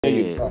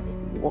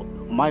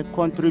My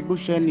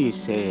contribution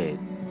is,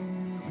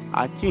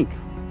 I think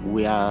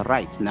we are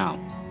right now.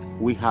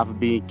 We have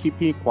been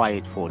keeping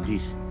quiet for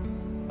this,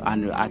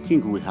 and I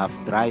think we have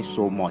tried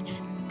so much.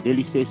 There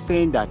is a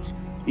saying that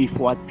if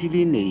you are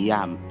peeling a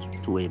yam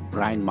to a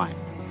blind man,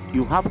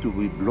 you have to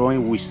be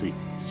blowing whistle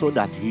so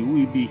that he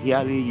will be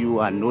hearing you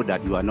and know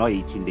that you are not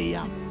eating the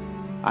yam.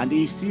 And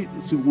you see,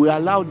 so we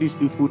allow these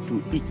people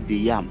to eat the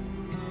yam,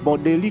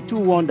 but the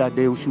little one that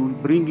they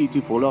should bring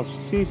it for us,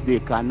 since they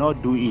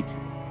cannot do it,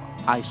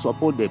 I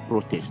support the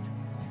protest.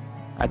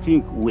 I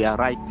think we are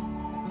right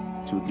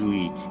to do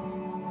it.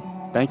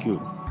 Thank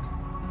you.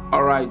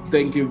 All right,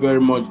 thank you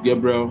very much,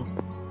 Gabriel.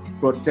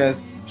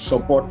 Protest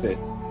supported.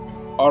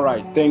 All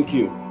right, thank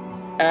you.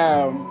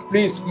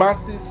 Please,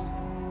 masses,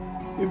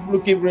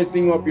 people keep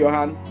raising up your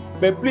hand,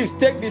 but please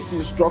take this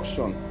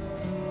instruction.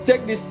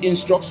 Take this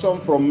instruction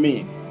from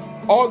me.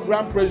 All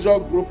grant pressure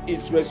group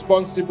is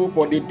responsible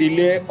for the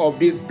delay of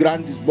this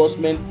grant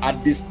disbursement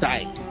at this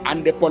time,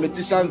 and the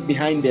politicians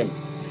behind them.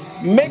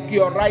 Make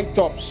your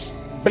write-ups.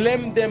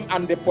 Blame them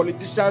and the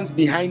politicians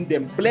behind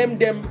them. Blame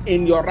them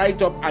in your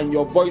write-up and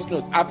your voice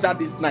notes after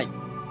this night.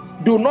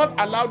 Do not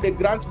allow the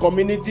grant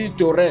community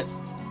to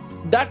rest.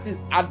 That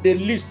is at the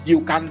least you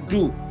can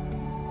do.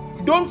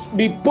 Don't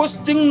be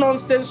posting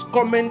nonsense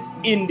comments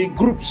in the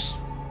groups.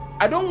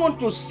 I don't want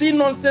to see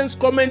nonsense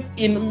comments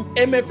in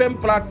MFM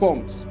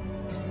platforms.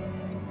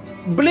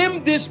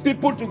 Blame these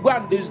people to go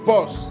and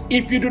disburse.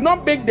 If you do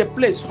not make the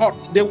place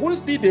hot, they won't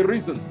see the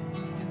reason.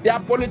 There are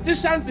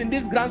politicians in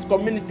this grant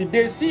community.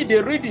 They see,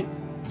 they read it.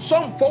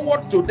 Some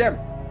forward to them.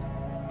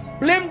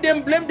 Blame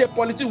them, blame the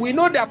politicians. We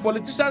know there are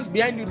politicians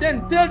behind you.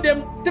 Then tell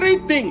them three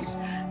things.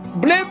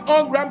 Blame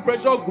all grant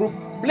pressure group.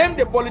 Blame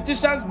the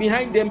politicians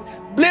behind them.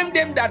 Blame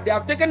them that they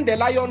have taken the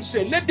lion's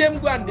share. Let them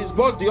go and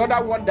disburse the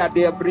other one that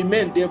they have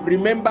remained. They've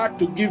remembered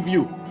to give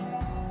you,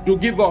 to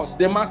give us,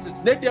 the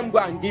masses. Let them go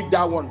and give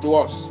that one to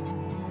us.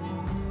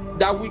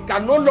 That we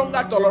can no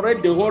longer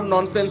tolerate the whole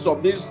nonsense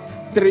of these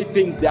three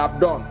things they have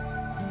done.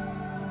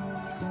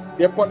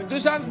 The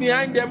politicians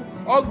behind them,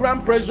 all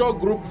grant pressure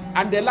group,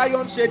 and the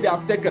lion's share they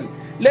have taken.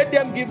 Let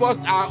them give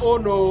us our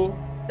own. Oh,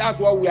 that's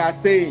what we are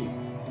saying.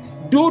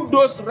 Do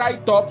those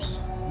write-ups,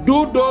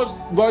 do those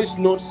voice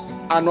notes,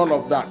 and all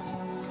of that.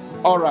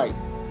 All right.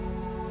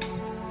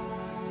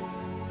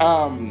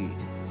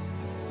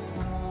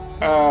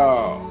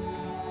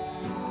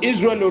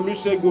 Israel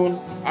Olusegun,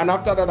 and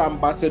after that,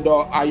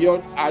 Ambassador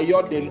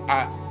Ayodele.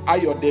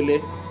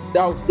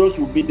 Those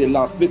will be the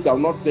last. Please, I will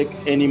not take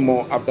any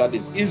more after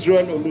this.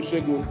 Israel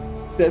Olusegun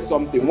says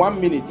something.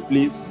 1 minute,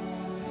 please.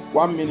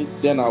 1 minute,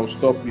 then I will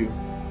stop you.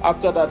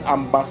 After that,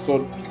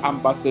 Ambassador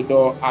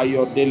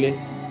Ayodele,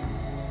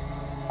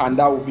 and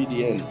that will be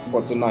the end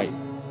for tonight.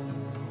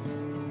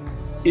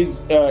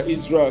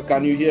 Israel,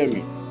 can you hear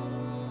me?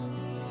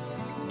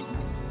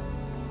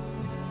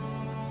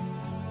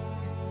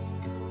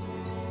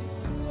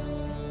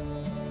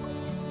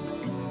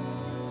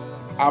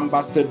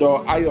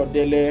 Ambassador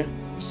Ayodele,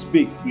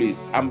 speak,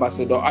 please.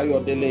 Ambassador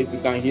Ayodele, if you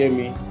can hear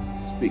me,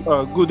 speak.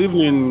 Good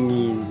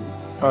evening,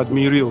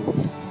 Admiral.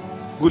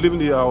 Good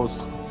evening,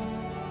 House.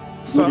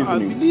 So I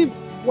believe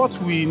what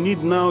we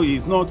need now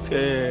is not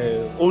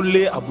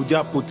only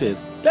Abuja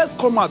protest. Let's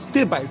come out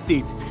state by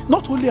state.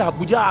 Not only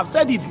Abuja. I've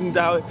said it in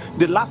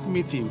the last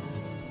meeting.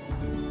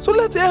 So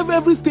let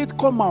every state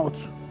come out.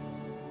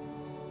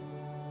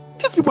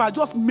 These people are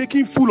just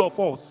making fool of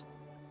us.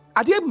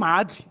 Are they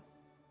mad?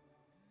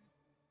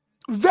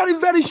 Very,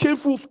 very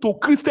shameful to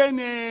Christian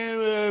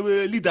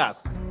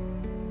leaders.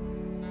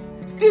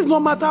 This is no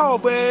matter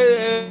of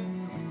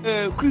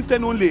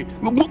Christian only.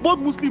 Both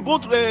Muslim,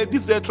 both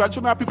these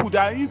traditional people, they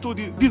are into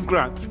this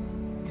grant.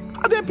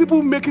 Are there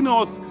people making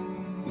us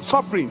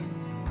suffering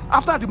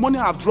after the money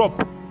have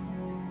dropped?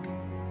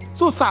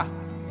 So, sir,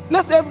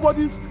 let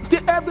every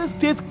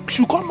state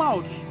should come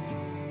out.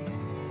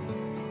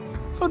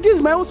 So this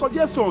is my own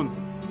suggestion.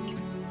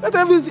 Let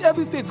every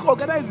state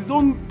organize its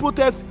own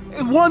protest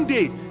in one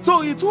day.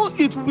 So it will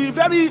be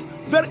very,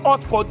 very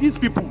hard for these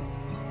people.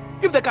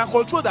 If they can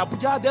control the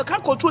Abuja, they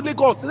can control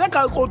Lagos. They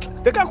can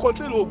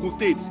control Ogun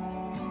State.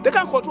 They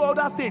can control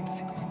other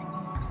states.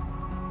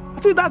 I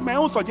think that's my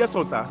own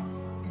suggestion, sir.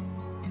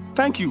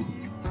 Thank you.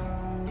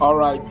 All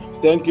right.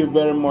 Thank you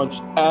very much.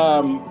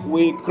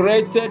 We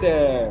created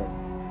a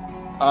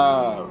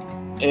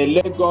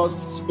Lagos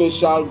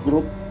special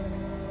group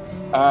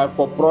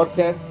for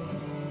protest.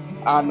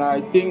 And I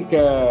think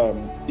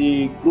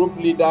the group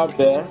leader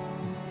there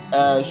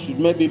should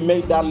maybe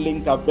make that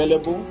link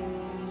available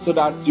so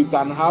that you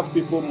can have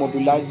people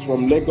mobilized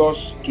from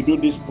Lagos to do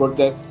this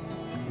protest.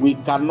 We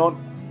cannot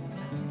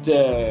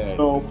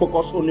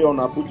focus only on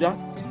Abuja.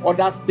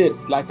 Other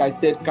states, like I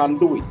said, can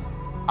do it.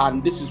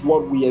 And this is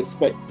what we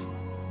expect.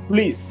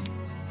 Please,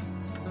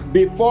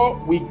 before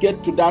we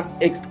get to that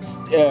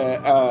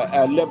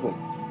level,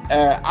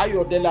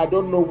 Ayodele, I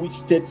don't know which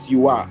states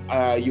you are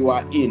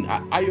in.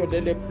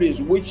 Ayodele, please,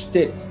 which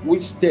states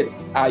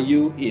are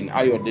you in,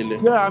 Ayodele?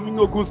 Yeah, I'm in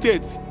Ogun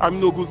State.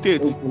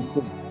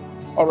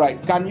 All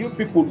right, can you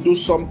people do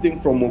something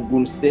from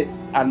Ogun State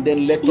and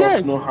then let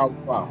us know how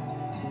far?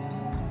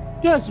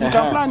 Yes, we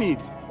can plan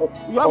it.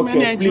 You have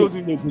many NGOs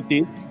in Ogun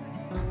State.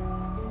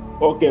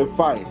 Okay,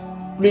 fine.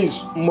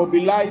 Please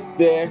mobilize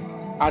there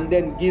and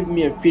then give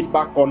me a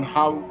feedback on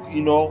how,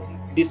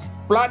 this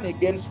plan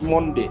against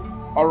Monday,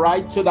 all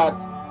right, so that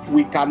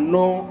we can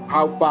know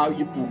how far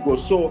you will go.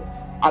 So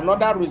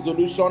another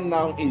resolution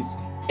now is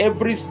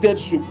every state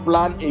should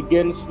plan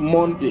against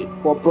Monday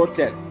for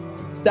protests.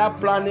 Start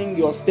planning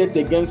your state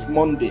against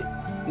Monday.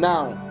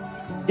 Now,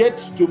 get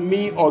to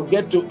me or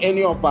get to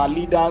any of our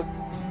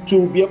leaders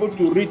to be able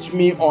to reach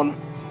me on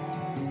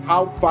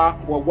how far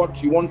or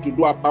what you want to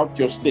do about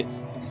your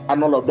state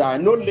and all of that. I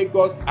know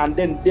Lagos and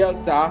then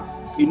Delta,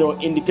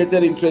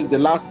 indicated interest the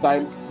last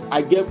time.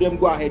 I gave them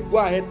go ahead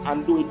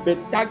and do it,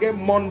 but target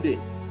Monday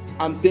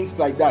and things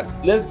like that.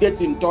 Let's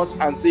get in touch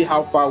and see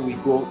how far we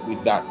go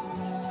with that.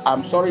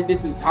 I'm sorry,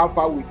 this is how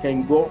far we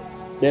can go.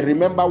 But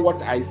remember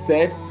what I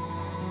said,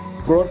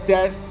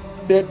 protest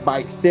state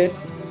by state,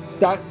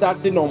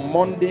 starting on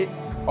Monday.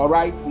 All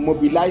right,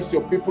 mobilize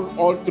your people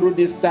all through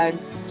this time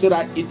so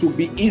that it will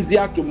be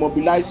easier to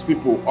mobilize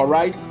people, all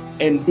right,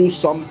 and do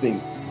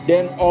something.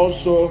 Then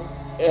also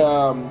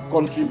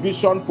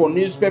contribution for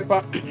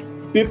newspaper,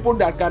 people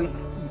that can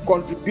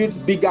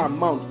contribute bigger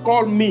amount,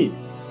 call me.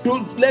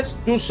 Let's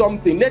do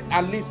something. Let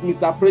at least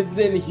Mr.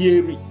 President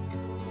hear it.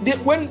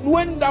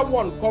 When that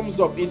one comes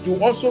up, it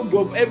will also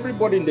go,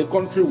 everybody in the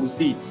country will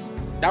see it.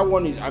 That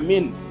one is,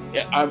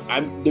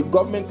 the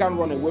government can't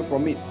run away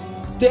from it.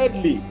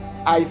 Thirdly,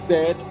 I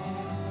said,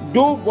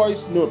 do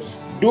voice notes,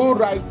 do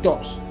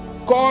write-ups,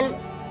 call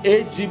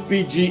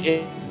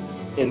AGPGA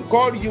and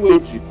call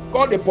UAG,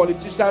 call the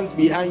politicians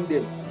behind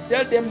them.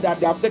 Tell them that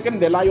they have taken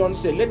the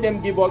lion's share. Let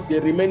them give us the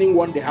remaining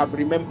one they have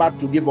remembered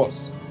to give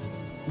us.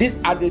 These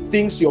are the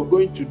things you're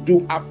going to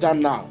do after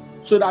now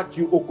so that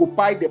you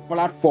occupy the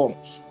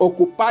platforms.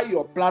 Occupy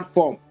your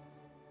platform.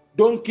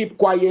 Don't keep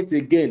quiet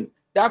again.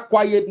 That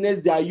quietness,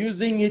 they are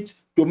using it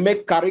to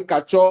make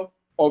caricature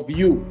of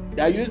you.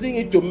 They are using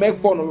it to make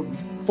fun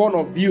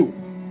of you.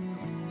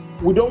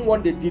 We don't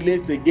want the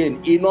delays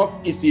again. Enough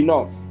is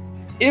enough.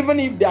 Even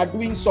if they are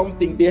doing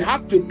something, they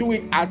have to do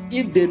it as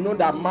if they know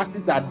that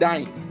masses are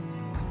dying.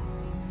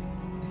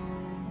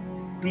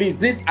 Please,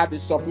 these are the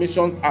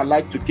submissions I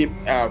like to keep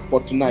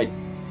for tonight.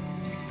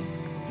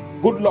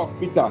 Good luck,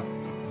 Peter.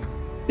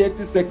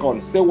 30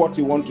 seconds. Say what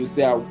you want to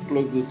say. I'll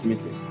close this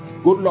meeting.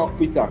 Good luck,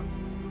 Peter.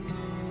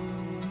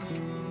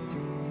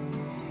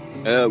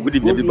 Good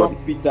evening, everybody. Good luck,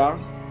 Peter.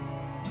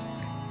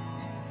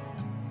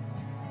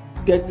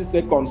 30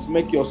 seconds.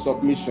 Make your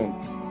submission.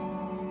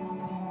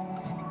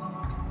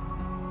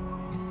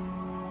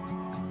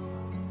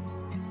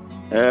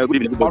 Good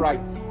evening, everybody. All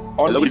right.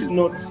 On this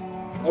note,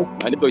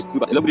 my neighbor is too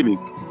bad. Hello, good evening.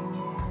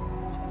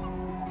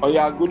 Oh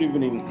yeah, good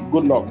evening.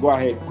 Good luck. Go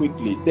ahead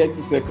quickly.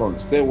 30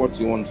 seconds. Say what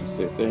you want to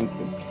say. Thank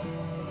you.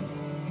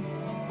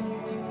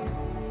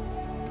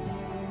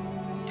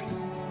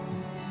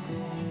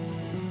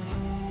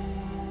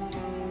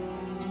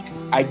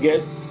 I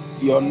guess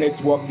your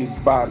network is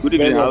bad. Good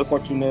evening, Very house.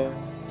 unfortunate.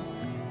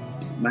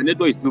 My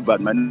network is too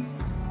bad, man.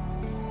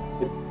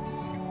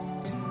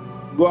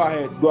 Go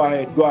ahead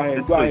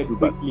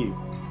quickly.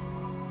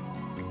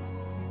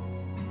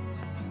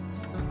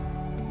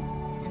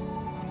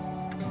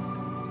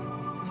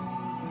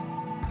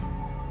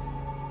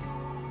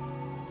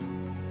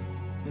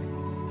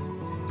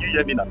 You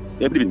hear me now?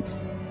 Good evening.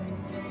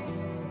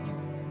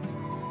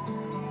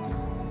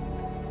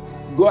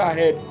 Go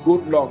ahead,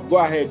 good luck. Go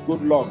ahead,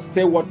 good luck.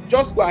 Say what?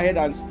 Just go ahead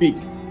and speak.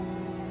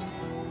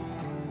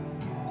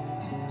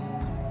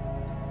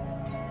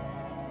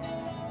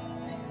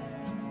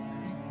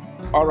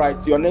 All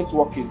right, your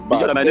network is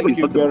bad. Thank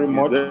you very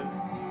much.